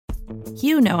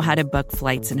You know how to book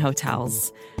flights and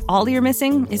hotels. All you're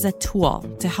missing is a tool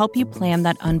to help you plan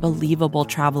that unbelievable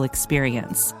travel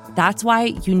experience. That's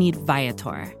why you need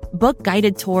Viator. Book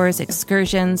guided tours,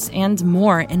 excursions, and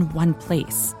more in one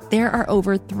place. There are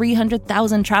over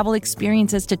 300,000 travel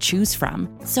experiences to choose from,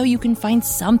 so you can find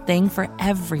something for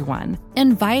everyone.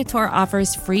 And Viator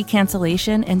offers free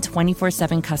cancellation and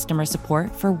 24/7 customer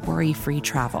support for worry-free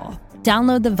travel.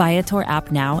 Download the Viator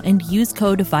app now and use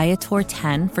code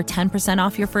Viator10 for 10%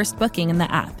 off your first booking in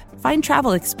the app. Find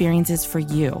travel experiences for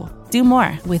you. Do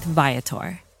more with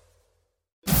Viator.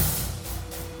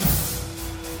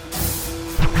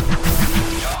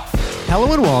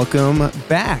 Hello and welcome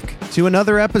back to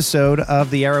another episode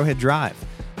of the Arrowhead Drive.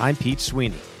 I'm Pete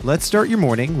Sweeney. Let's start your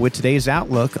morning with today's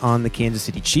outlook on the Kansas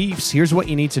City Chiefs. Here's what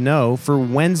you need to know for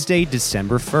Wednesday,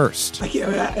 December 1st.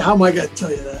 How am I going to tell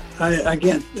you that? I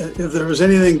can't. If there was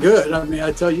anything good, I mean,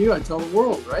 I tell you, I tell the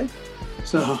world, right?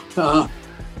 So,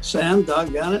 Sam,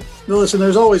 doggone it. No, listen,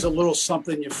 there's always a little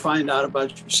something you find out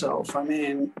about yourself. I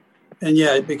mean, and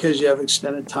yeah, because you have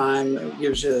extended time, it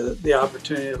gives you the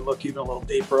opportunity to look even a little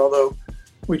deeper, although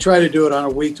we try to do it on a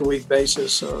week-to-week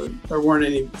basis, so there weren't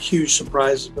any huge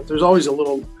surprises, but there's always a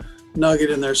little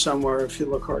nugget in there somewhere if you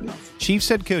look hard enough. Chiefs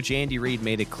head coach Andy Reid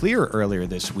made it clear earlier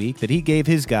this week that he gave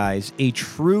his guys a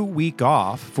true week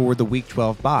off for the Week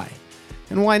 12 bye.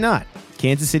 And why not?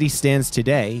 Kansas City stands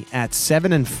today at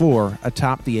 7-4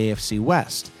 atop the AFC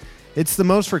West. It's the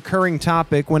most recurring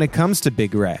topic when it comes to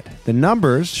Big Red. The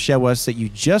numbers show us that you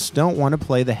just don't want to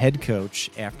play the head coach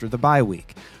after the bye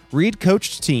week. Reid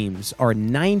coached teams are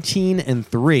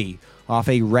 19-3 off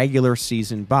a regular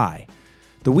season bye.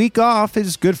 The week off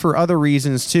is good for other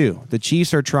reasons too. The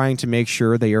Chiefs are trying to make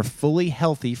sure they are fully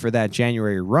healthy for that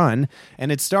January run,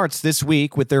 and it starts this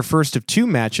week with their first of two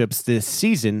matchups this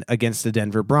season against the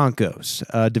Denver Broncos,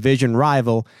 a division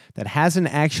rival that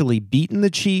hasn't actually beaten the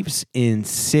Chiefs in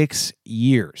 6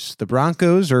 years. The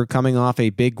Broncos are coming off a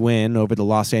big win over the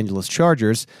Los Angeles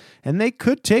Chargers, and they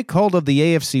could take hold of the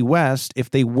AFC West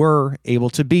if they were able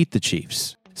to beat the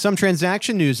Chiefs. Some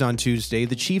transaction news on Tuesday.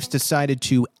 The Chiefs decided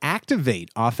to activate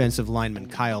offensive lineman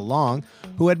Kyle Long,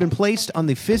 who had been placed on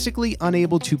the physically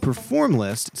unable to perform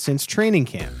list since training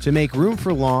camp. To make room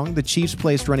for Long, the Chiefs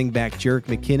placed running back Jerick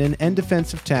McKinnon and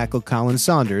defensive tackle Colin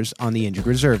Saunders on the injured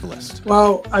reserve list.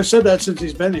 Well, I've said that since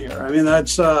he's been here. I mean,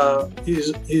 that's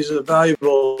he's a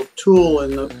valuable tool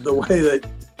in the way that,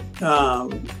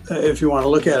 if you want to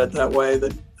look at it that way,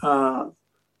 that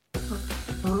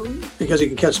because he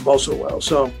can catch the ball so well.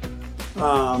 So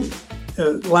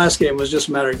last game was just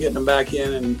a matter of getting him back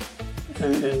in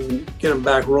and get him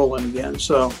back rolling again.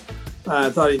 So I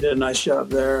thought he did a nice job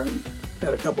there and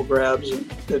had a couple grabs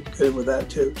and did good with that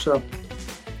too. So,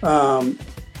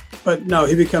 but no,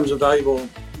 he becomes a valuable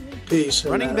piece.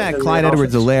 Running back Clyde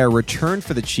Edwards-Helaire returned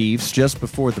for the Chiefs just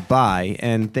before the bye,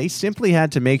 and they simply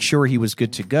had to make sure he was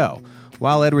good to go.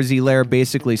 While Edwards-Helaire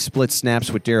basically split snaps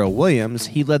with Darrell Williams,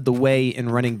 he led the way in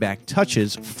running back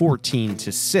touches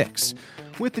 14-6.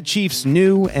 With the Chiefs'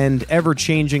 new and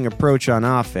ever-changing approach on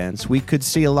offense, we could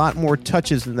see a lot more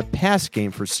touches in the pass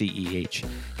game for CEH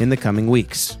in the coming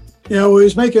weeks. Yeah, well,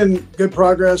 he's making good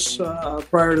progress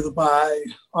prior to the bye.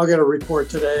 I'll get a report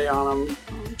today on him.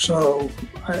 So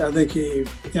I think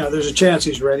there's a chance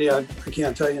he's ready. I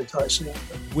can't tell you until I see him.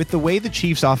 With the way the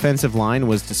Chiefs' offensive line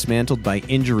was dismantled by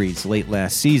injuries late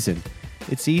last season,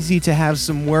 it's easy to have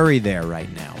some worry there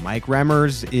right now. Mike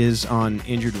Remmers is on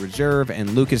injured reserve,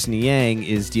 and Lucas Niang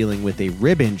is dealing with a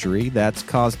rib injury that's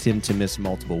caused him to miss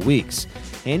multiple weeks.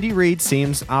 Andy Reid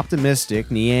seems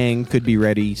optimistic Niang could be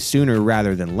ready sooner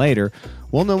rather than later.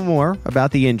 We'll know more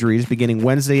about the injuries beginning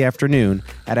Wednesday afternoon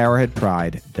at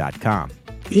arrowheadpride.com.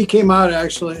 He came out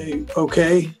actually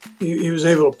okay. He was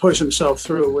able to push himself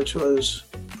through, which was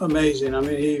amazing. I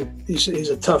mean, he's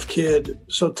a tough kid,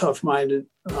 so tough-minded.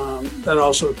 That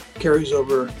also carries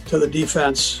over to the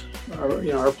defense.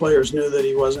 Our players knew that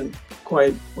he wasn't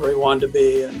quite where he wanted to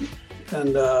be, and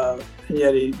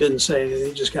yet he didn't say anything.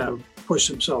 He just kind of pushed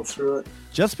himself through it.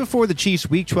 Just before the Chiefs'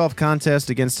 Week 12 contest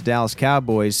against the Dallas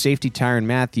Cowboys, safety Tyrann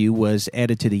Mathieu was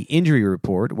added to the injury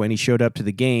report when he showed up to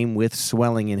the game with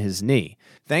swelling in his knee.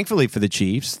 Thankfully for the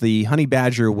Chiefs, the Honey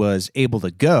Badger was able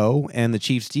to go, and the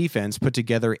Chiefs' defense put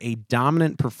together a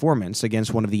dominant performance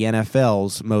against one of the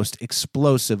NFL's most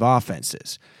explosive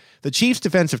offenses. The Chiefs'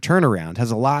 defensive turnaround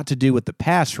has a lot to do with the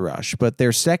pass rush, but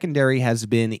their secondary has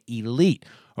been elite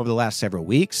over the last several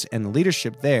weeks, and the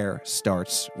leadership there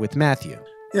starts with Mathieu.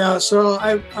 Yeah, so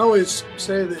I always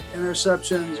say that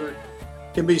interceptions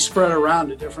can be spread around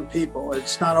to different people.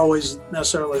 It's not always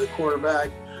necessarily the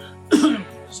quarterback.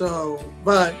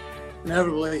 But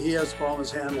inevitably he has the ball in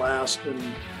his hand last, and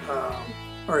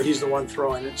or he's the one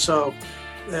throwing it. So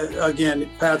again,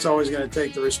 Pat's always going to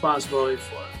take the responsibility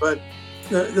for it. But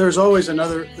there's always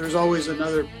another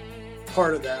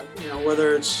part of that. You know,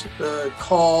 whether it's the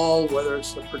call, whether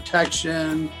it's the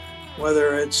protection,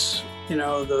 whether it's, you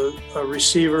know, a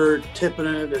receiver tipping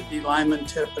it, a D lineman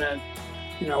tipping it,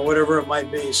 you know, whatever it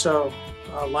might be. So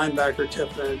linebacker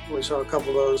tipping it, we saw a couple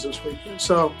of those this weekend.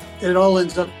 So it all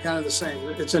ends up kind of the same.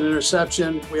 It's an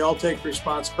interception. We all take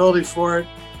responsibility for it.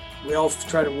 We all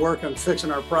try to work on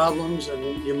fixing our problems,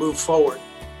 and you move forward.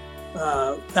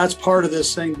 That's part of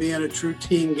this thing being a true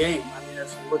team game. I mean,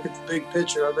 if you look at the big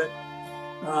picture of it,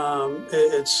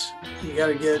 it's, you got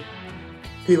to get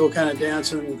people kind of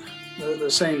dancing the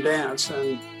same dance.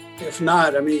 And if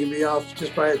not, I mean, you can be off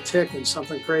just by a tick and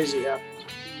something crazy happens.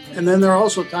 And then there are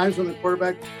also times when the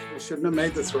quarterback shouldn't have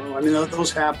made the throw. I mean,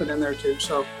 those happen in there too.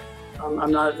 So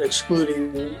I'm not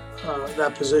excluding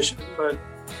that position, but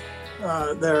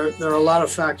there are a lot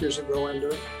of factors that go into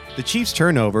it. The Chiefs'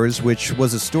 turnovers, which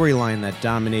was a storyline that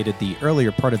dominated the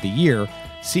earlier part of the year,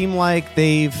 seem like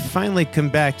they've finally come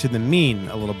back to the mean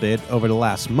a little bit over the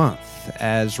last month.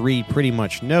 As Reid pretty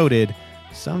much noted,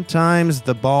 sometimes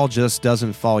the ball just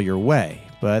doesn't fall your way,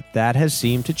 but that has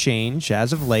seemed to change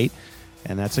as of late,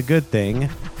 and that's a good thing.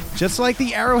 Just like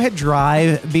the Arrowhead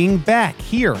Drive being back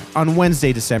here on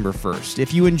Wednesday, December 1st.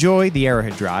 If you enjoy the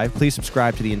Arrowhead Drive, please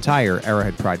subscribe to the entire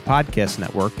Arrowhead Pride podcast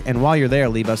network, and while you're there,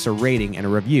 leave us a rating and a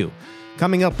review.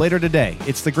 Coming up later today,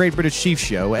 it's the Great British Chiefs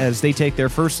Show as they take their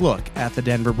first look at the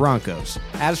Denver Broncos.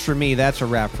 As for me, that's a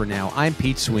wrap for now. I'm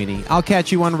Pete Sweeney. I'll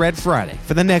catch you on Red Friday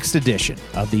for the next edition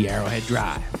of the Arrowhead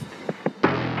Drive.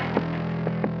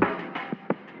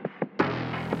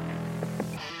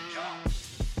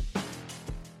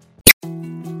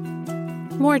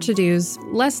 More to-dos,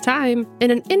 less time,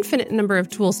 and an infinite number of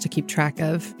tools to keep track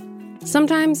of.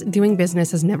 Sometimes doing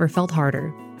business has never felt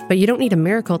harder, but you don't need a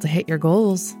miracle to hit your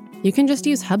goals. You can just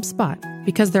use HubSpot,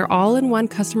 because their all-in-one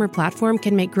customer platform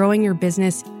can make growing your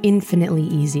business infinitely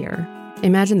easier.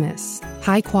 Imagine this: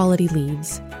 high-quality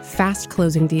leads, fast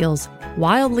closing deals,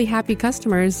 wildly happy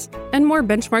customers, and more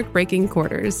benchmark-breaking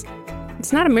quarters.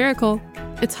 It's not a miracle,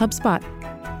 it's HubSpot.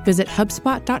 Visit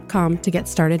HubSpot.com to get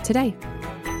started today.